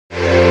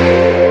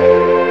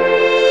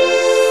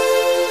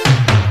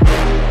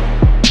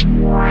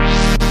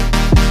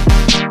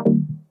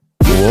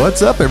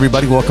What's up,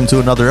 everybody? Welcome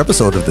to another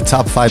episode of the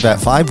Top 5 at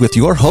 5 with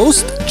your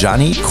host,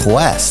 Johnny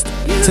Quest.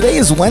 Today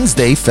is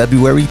Wednesday,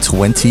 February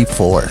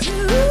 24th.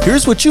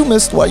 Here's what you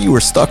missed while you were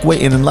stuck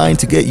waiting in line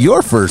to get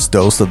your first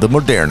dose of the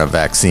Moderna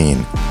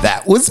vaccine.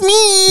 That was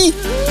me!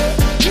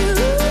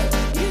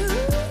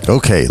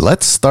 Okay,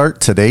 let's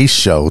start today's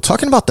show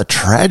talking about the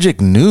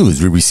tragic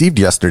news we received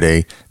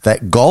yesterday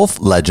that golf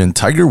legend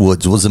Tiger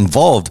Woods was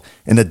involved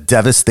in a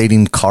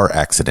devastating car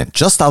accident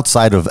just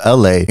outside of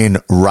LA in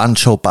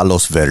Rancho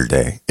Palos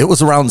Verde. It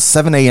was around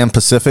 7 a.m.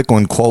 Pacific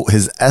when, quote,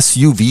 his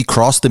SUV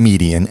crossed the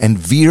median and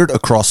veered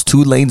across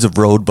 2 lanes of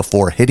road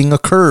before hitting a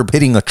curb,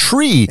 hitting a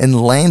tree,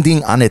 and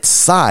landing on its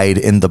side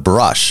in the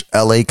brush,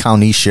 LA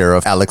County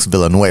Sheriff Alex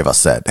Villanueva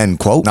said, end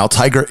quote. Now,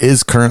 Tiger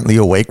is currently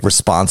awake,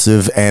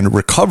 responsive, and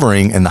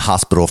recovering in the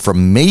hospital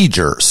from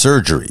major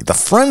surgery. The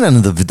front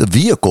end of the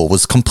vehicle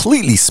was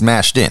completely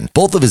smashed in.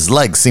 Both of his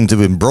legs seem to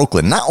have been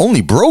broken. Not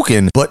only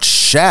broken, but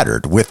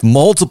shattered with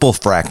multiple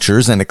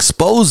fractures and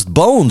exposed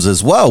bones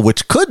as well,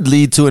 which could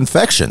lead to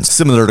infections,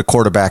 similar to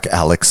quarterback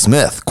Alex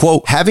Smith.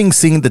 Quote, having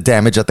seen the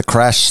damage at the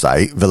crash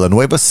site,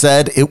 Villanueva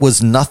said it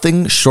was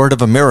nothing short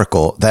of a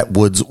miracle that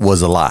Woods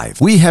was alive.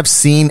 We have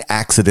seen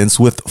accidents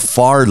with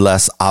far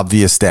less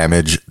obvious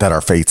damage that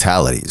are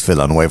fatalities,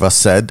 Villanueva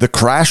said. The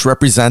crash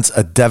represents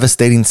a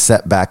devastating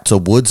setback to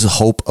Woods'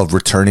 hope of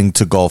returning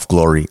to golf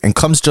glory and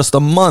comes just a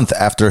month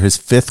after his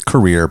 5th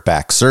career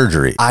back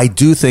surgery. I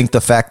do think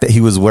the fact that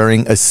he was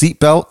wearing a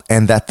seatbelt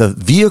and that the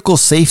vehicle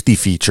safety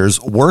features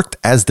worked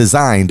as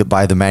designed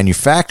by the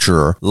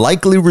manufacturer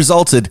likely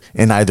resulted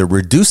in either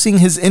reducing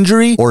his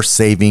injury or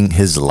saving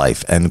his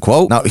life, end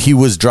quote. Now, he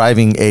was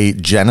driving a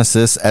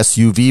Genesis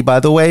SUV, by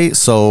the way,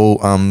 so,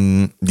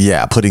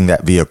 putting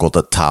that vehicle at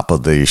the top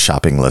of the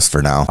shopping list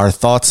for now. Our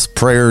thoughts,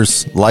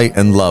 prayers, light,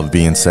 and love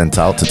being sent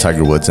out to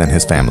Tiger Woods and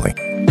his family.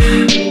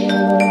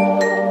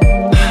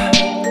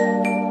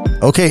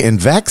 Okay, in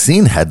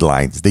vaccine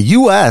headlines, the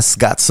U.S.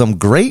 got some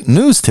great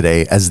news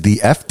today as the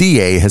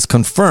FDA has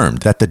confirmed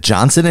that the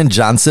Johnson &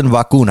 Johnson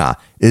vacuna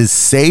is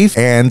safe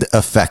and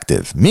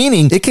effective,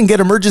 meaning it can get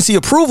emergency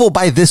approval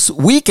by this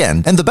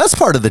weekend. And the best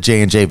part of the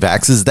J&J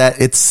Vax is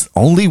that it's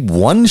only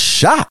one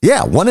shot.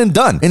 Yeah, one and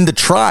done. In the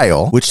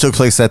trial, which took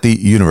place at the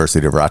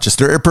University of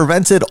Rochester, it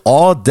prevented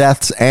all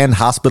deaths and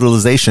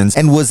hospitalizations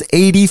and was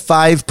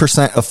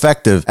 85%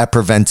 effective at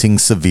preventing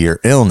severe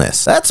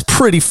illness. That's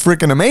pretty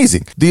freaking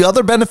amazing. The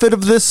other benefit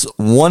of this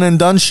one and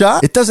done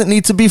shot, it doesn't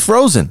need to be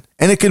frozen,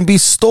 and it can be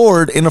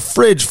stored in a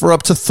fridge for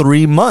up to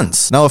 3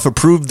 months. Now, if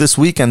approved this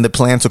weekend, they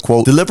plan to,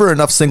 quote, deliver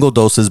enough single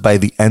doses by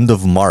the end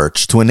of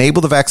March to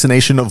enable the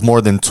vaccination of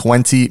more than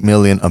 20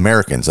 million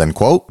Americans, end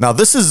quote. Now,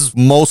 this is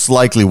most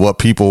likely what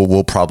people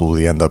will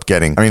probably end up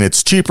getting. I mean,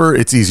 it's cheaper,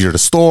 it's easier to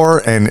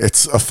store, and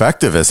it's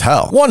effective as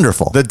hell.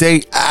 Wonderful. The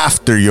day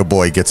after your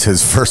boy gets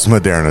his first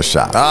Moderna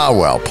shot. Ah,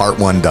 well, part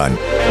 1 done.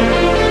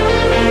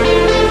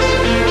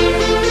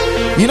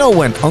 You know,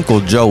 when Uncle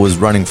Joe was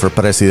running for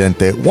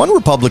presidente, one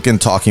Republican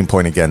talking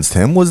point against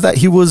him was that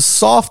he was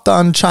soft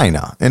on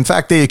China. In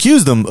fact, they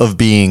accused him of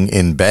being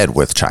in bed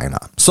with China.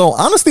 So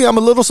honestly, I'm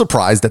a little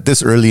surprised that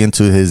this early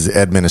into his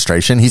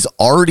administration, he's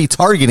already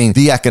targeting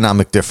the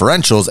economic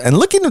differentials and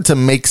looking to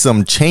make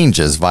some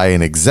changes via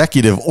an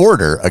executive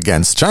order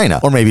against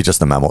China, or maybe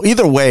just a memo.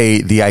 Either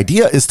way, the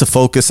idea is to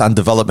focus on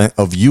development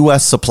of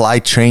U.S. supply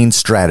chain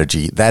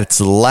strategy that's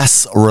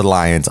less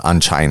reliant on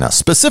China,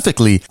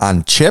 specifically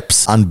on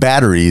chips, on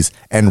batteries,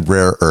 and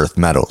rare earth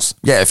metals.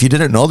 Yeah, if you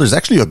didn't know, there's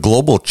actually a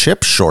global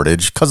chip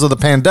shortage because of the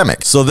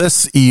pandemic. So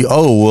this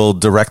EO will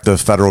direct the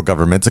federal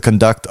government to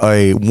conduct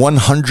a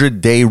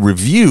 100-day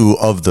review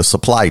of the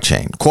supply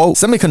chain. Quote,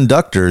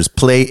 semiconductors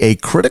play a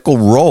critical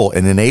role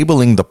in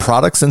enabling the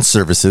products and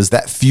services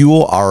that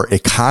fuel our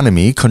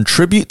economy,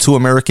 contribute to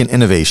American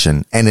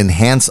innovation, and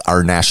enhance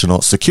our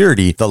national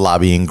security, the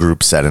lobbying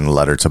group said in a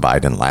letter to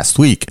Biden last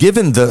week.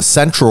 Given the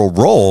central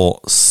role,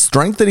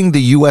 strengthening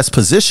the U.S.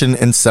 position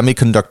in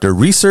semiconductor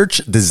research,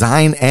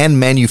 design, and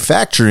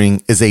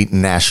manufacturing is a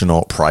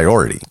national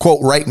priority. Quote,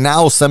 right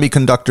now,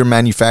 semiconductor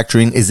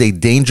manufacturing is a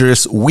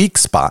dangerous weak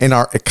spot in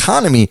our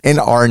economy and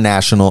our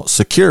national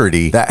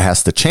security. That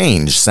has to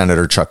change,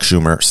 Senator Chuck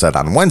Schumer said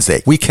on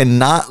Wednesday. We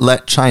cannot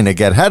let China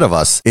get ahead of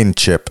us in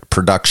chip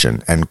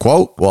production, end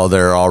quote. Well,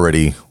 they're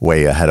already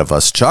way ahead of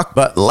us, Chuck,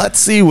 but let's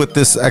see what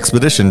this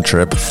expedition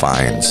trip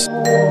finds.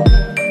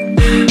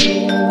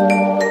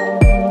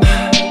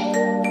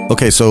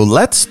 Okay, so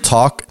let's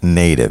talk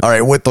native. All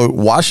right, with the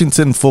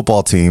Washington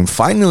football team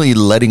finally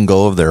letting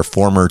go of their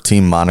former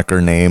team moniker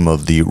name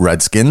of the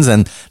Redskins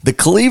and the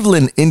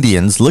Cleveland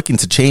Indians looking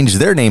to change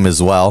their name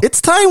as well,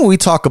 it's time we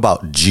talk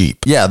about Jeep.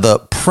 Yeah, the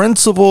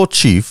principal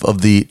chief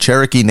of the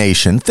Cherokee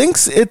Nation,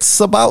 thinks it's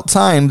about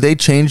time they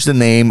change the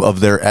name of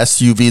their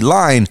SUV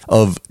line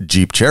of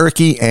Jeep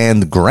Cherokee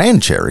and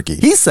Grand Cherokee.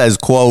 He says,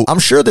 quote, "I'm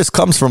sure this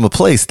comes from a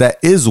place that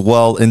is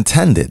well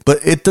intended, but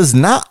it does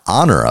not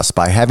honor us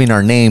by having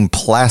our name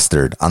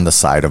plastered on the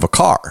side of a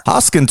car."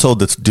 Hoskin told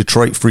the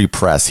Detroit Free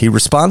Press he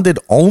responded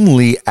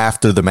only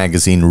after the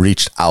magazine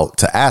reached out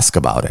to ask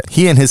about it.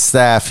 He and his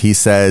staff, he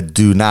said,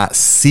 do not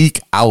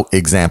seek out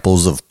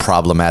examples of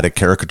problematic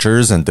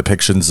caricatures and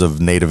depictions of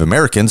Native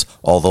Americans,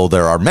 although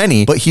there are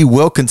many, but he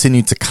will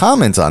continue to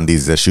comment on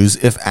these issues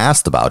if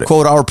asked about it.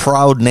 Quote, "Our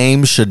proud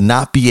name should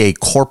not be a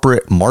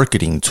corporate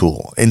marketing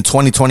tool. In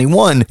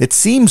 2021, it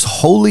seems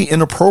wholly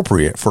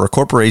inappropriate for a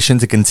corporation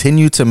to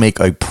continue to make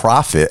a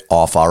profit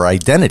off our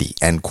identity."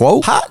 End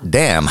quote. Hot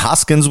damn,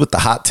 Hoskins with the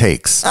hot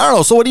takes. I don't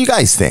know, so what do you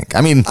guys think?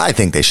 I mean, I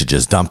think they should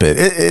just dump it.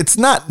 It's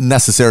not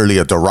necessarily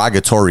a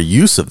derogatory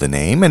use of the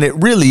name, and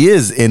it really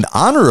is in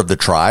honor of the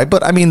tribe,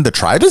 but I mean, the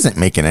tribe isn't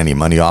making any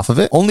money off of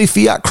it. Only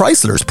Fiat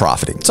Chrysler's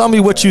profiting. Tell me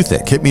what you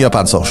think. Hit me up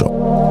on social.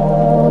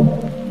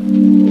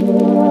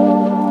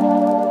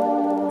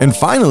 And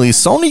finally,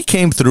 Sony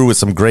came through with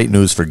some great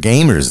news for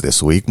gamers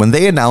this week when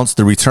they announced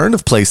the return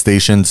of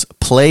PlayStation's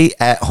Play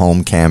at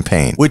Home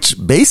campaign, which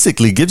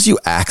basically gives you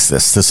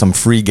access to some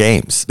free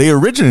games. They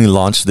originally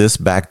launched this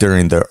back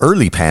during the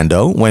early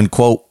Pando when,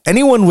 quote,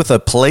 "Anyone with a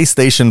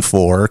PlayStation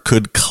 4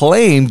 could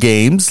claim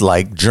games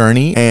like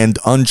Journey and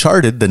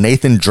Uncharted, the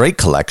Nathan Drake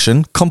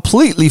collection,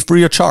 completely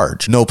free of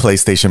charge. No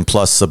PlayStation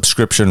Plus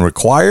subscription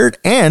required,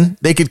 and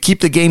they could keep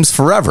the games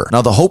forever."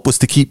 Now, the hope was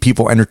to keep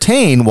people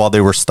entertained while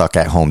they were stuck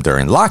at home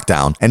during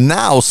lockdown, and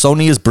now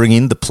Sony is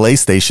bringing the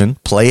PlayStation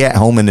Play at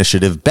Home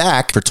initiative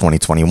back for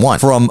 2021.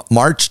 From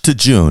March to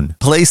June,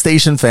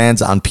 PlayStation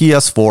fans on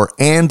PS4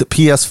 and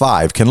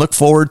PS5 can look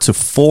forward to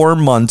 4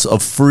 months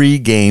of free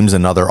games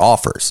and other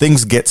offers.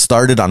 Things get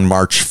started on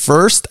March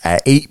 1st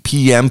at 8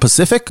 p.m.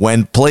 Pacific,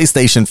 when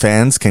PlayStation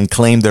fans can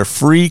claim their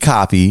free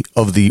copy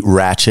of the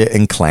Ratchet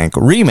and Clank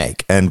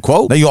remake. End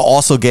quote. Now, you'll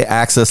also get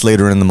access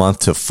later in the month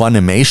to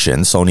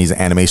Funimation, Sony's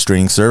anime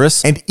streaming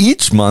service, and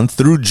each month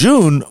through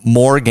June,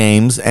 more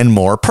games and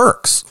more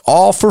perks,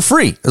 all for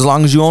free as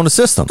long as you own a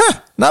system.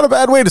 Not a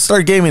bad way to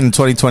start gaming in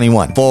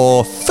 2021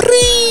 for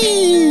free.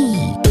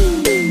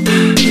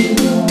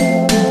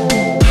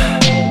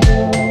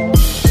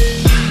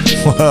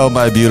 Well,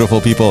 my beautiful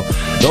people,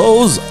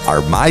 those are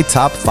my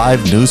top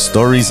 5 news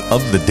stories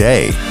of the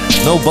day.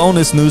 No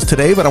bonus news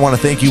today, but I want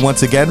to thank you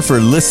once again for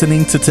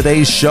listening to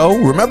today's show.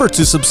 Remember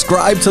to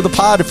subscribe to the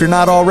pod if you're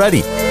not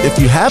already. If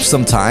you have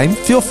some time,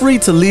 feel free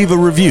to leave a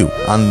review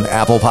on the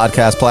Apple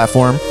Podcast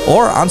platform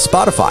or on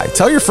Spotify.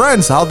 Tell your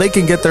friends how they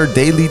can get their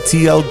daily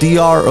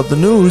TLDR of the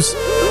news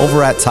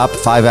over at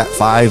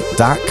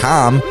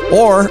top5at5.com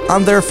or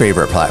on their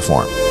favorite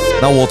platform.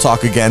 Now, we'll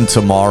talk again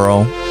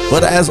tomorrow.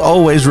 But as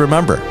always,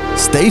 remember,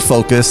 stay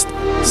focused,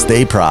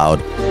 stay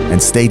proud,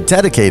 and stay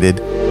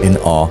dedicated in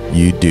all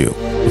you do.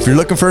 If you're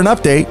looking for an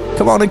update,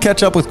 come on and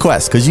catch up with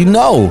Quest, because you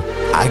know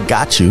I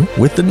got you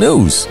with the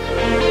news.